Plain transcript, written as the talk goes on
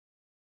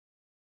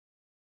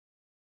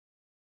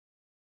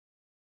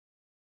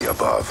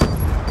above.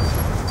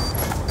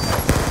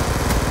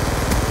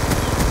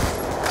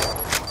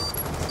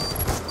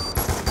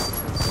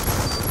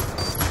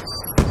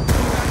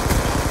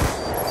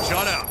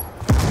 Shot out.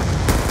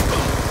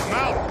 I'm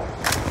out.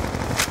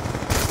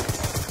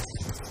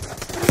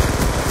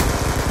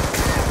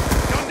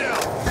 Gun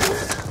down.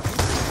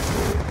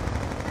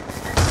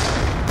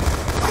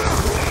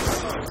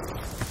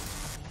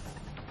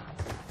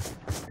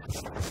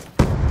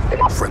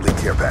 Friendly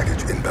care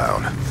package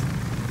inbound.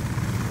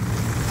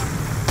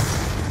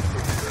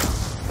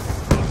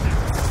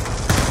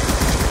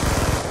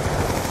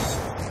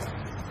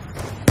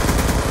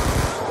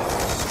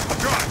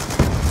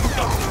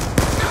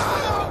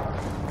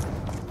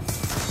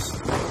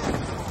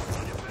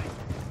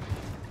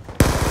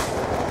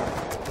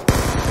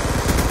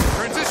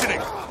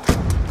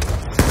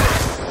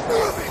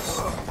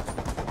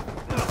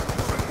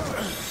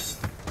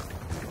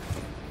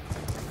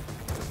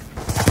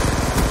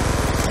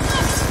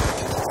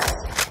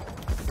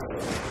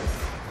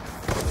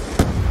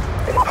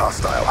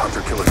 Hostile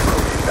hunter-killer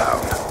drone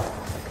inbound.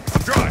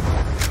 Drive.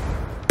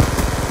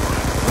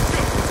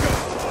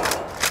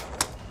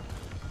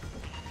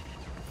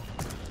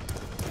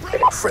 Let's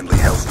go. Friendly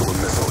Hellstorm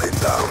missile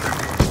inbound.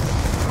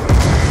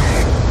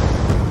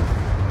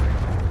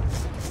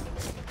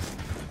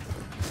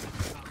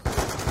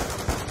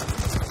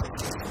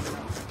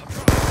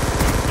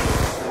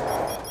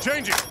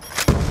 Changing.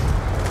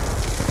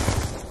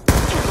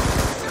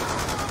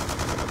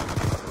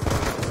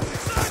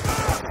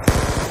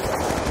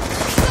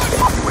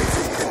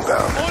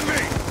 Inbound. On me!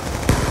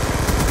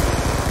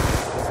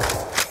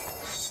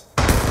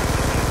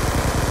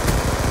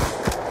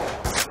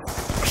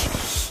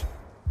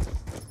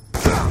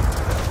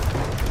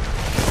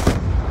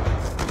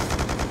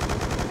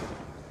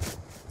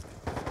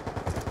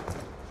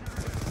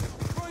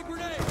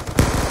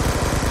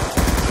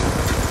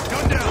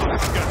 Gun down!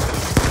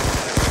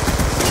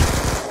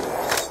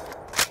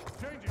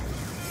 Changing.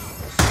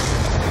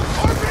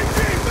 RPG,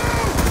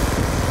 move!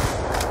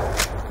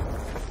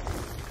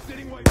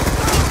 Sitting wait.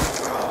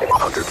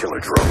 Hunter-killer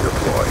drone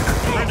deployed.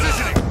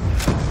 Transitioning!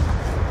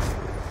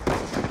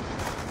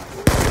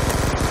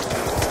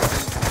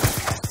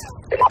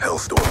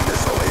 Hellstorm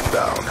missile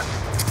inbound.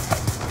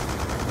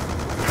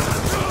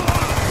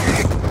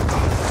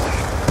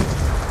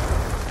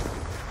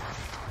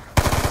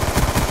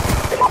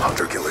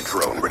 Hunter-killer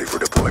drone ready for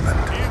deployment.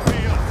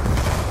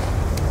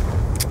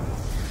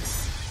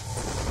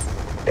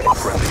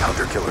 Friendly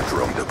hunter-killer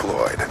drone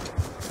deployed.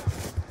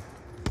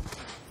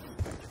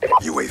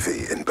 UAV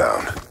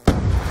inbound.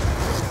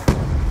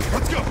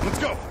 Let's go, let's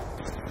go!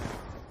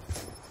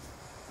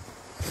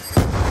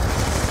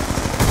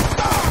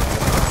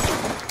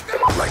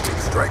 Lightning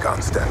strike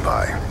on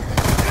standby.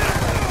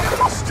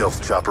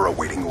 Stealth chopper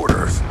awaiting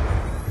orders.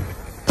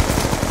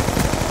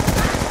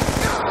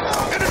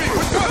 Enemy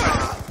with weapon!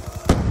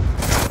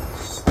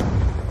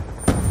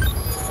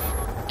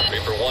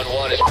 Reaper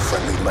 1-1 is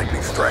Friendly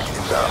lightning strike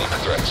inbound.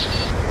 threats.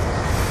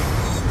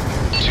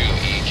 2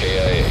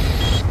 EKIA.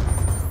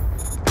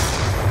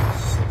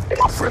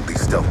 Friendly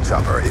stealth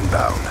chopper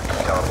inbound.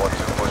 Down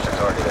 1-2, push the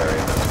target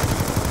area.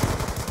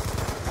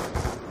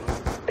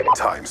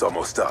 Time's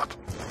almost up.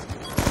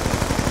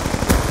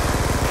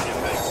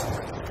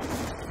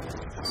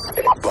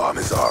 Bomb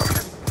is armed.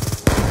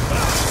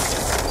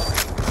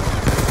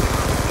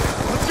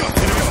 Let's go!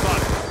 Enemy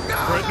spotted.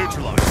 Threat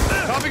neutralized.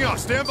 Topping off,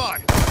 stand by!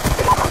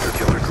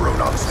 Hunter-killer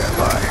drone on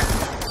standby.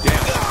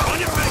 Damn, on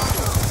your face!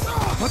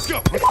 Let's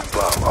go!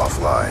 Bomb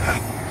offline.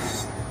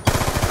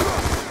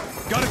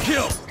 Got a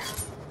kill!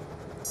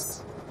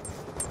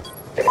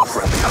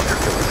 Friendly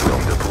hunter-killer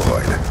drone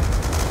deployed.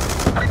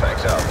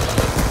 Thanks out.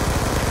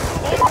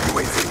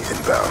 UAV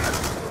inbound.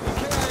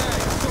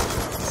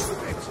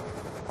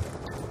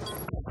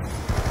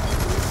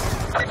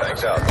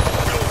 Thanks out.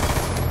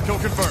 Kill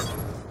confirmed.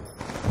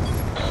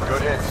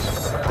 Good hits.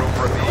 Approved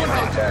for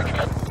immediate attack.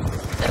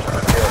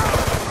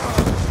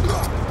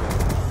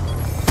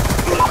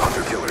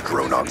 Hunter-killer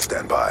drone on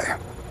standby.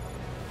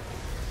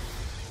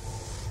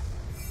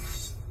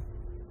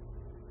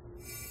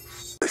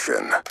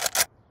 Mission.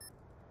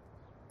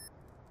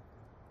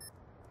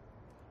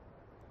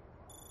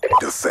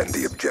 Defend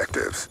the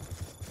objectives.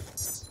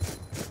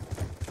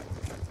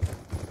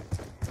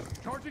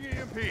 Charging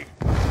EMP.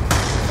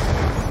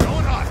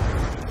 Going hot.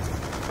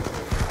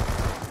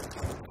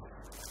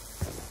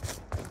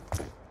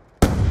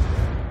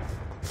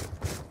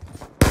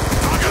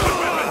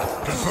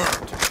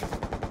 Confirmed.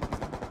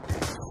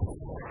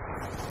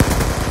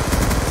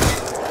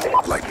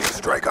 Lightning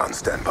strike on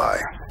standby.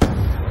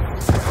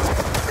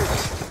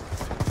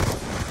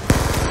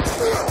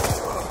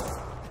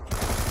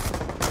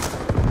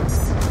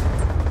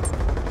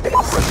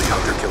 Friendly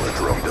hunter-killer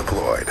drone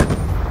deployed.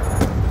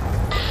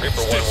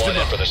 Reaper 1-1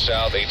 in for the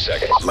south, 8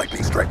 seconds.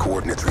 Lightning strike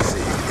coordinates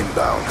received.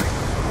 Inbound.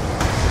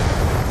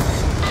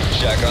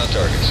 Shack on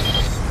targets.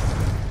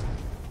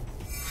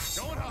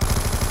 Going hot.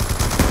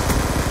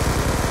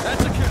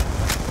 That's a kill.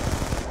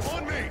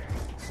 On me.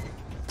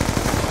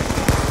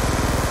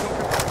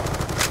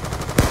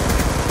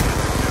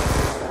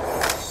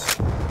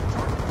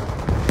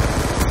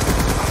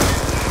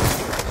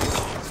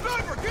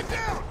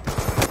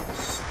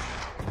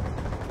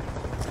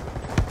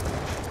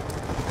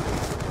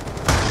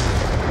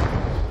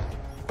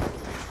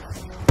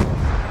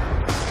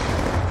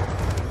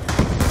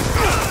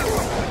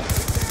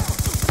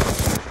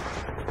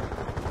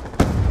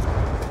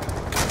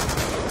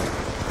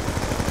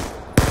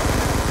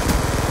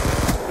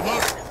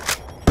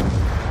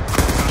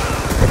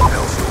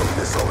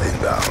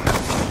 inbound.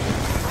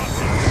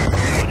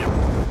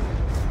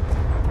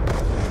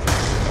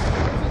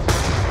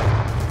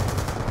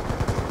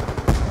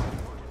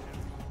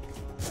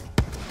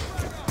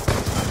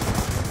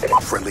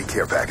 Friendly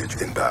care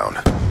package inbound.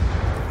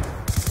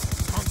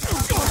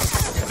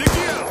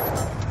 Sticky out!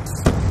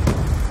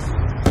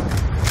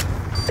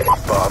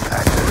 Bomb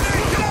active.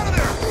 Get out of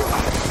there!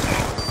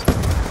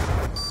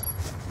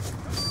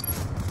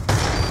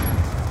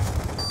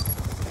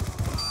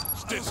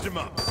 Stitched him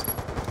up.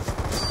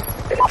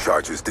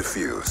 Charges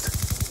diffused.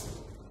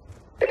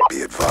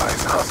 Be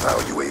advised,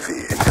 hostile UAV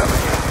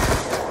incoming.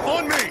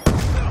 On me!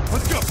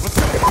 Let's go, let's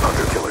go!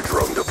 Hunter killer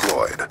drone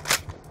deployed.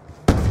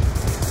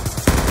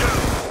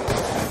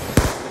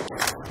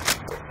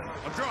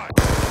 I'm dry.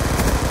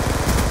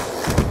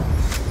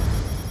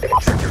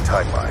 Check your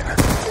timeline.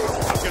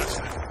 I've got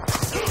you.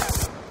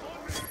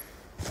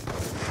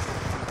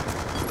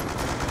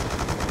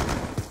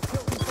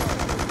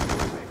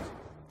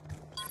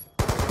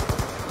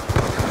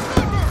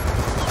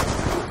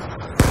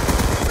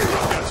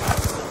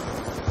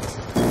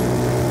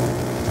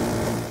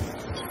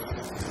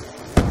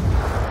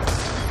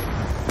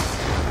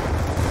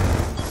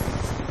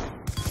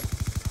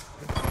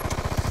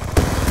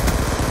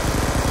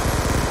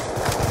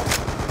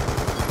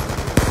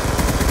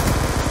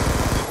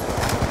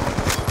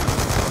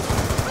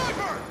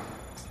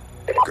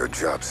 Good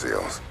job,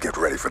 SEALs. Get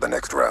ready for the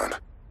next round.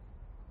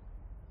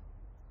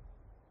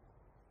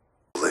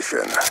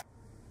 Demolition.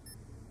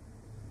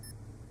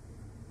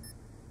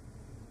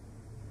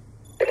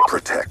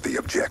 Protect the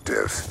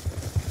objectives.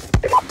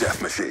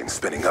 Death machine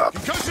spinning up.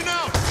 Concussion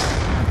out!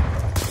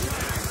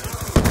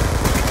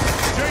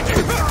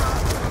 Changing!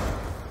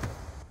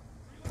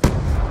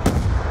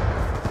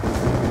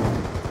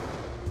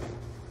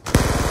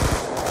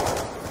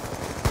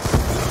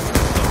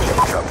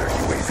 Counter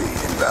UAV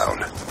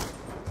inbound.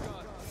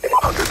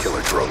 Hunter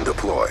killer drone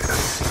deployed.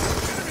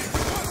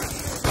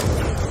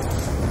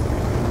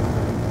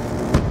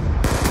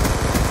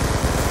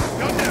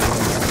 Gun down!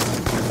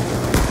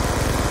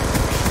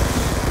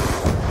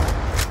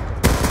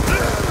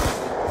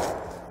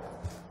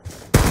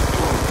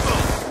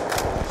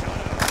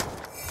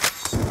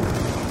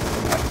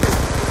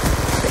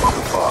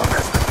 Bomb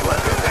has been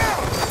planted.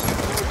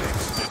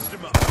 Stitched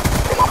him up.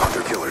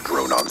 Hunter killer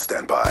drone on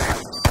standby.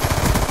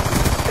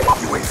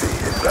 UAV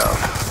inbound.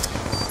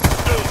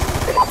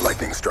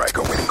 Lightning strike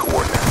awaiting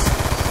coordinates.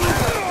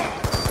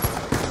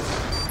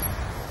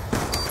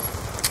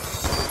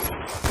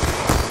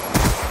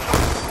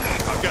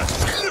 I've got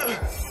you.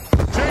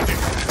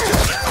 Changing!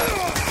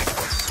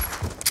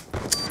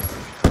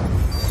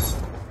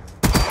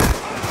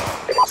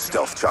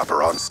 Stealth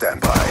chopper on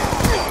standby.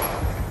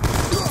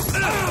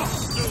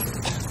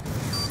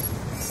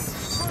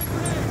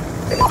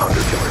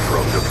 Hunter killer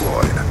drone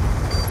deployed.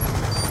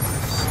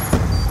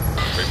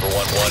 Reaper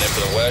 1-1 in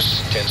for the west,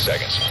 10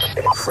 seconds.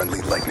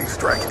 Friendly lightning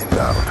strike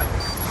inbound.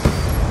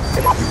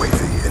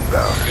 UAV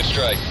inbound. Good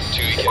strike,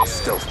 2 EK.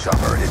 Stealth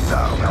chopper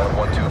inbound.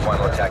 Alert 1-2,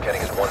 final attack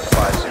heading is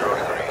 150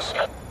 degrees.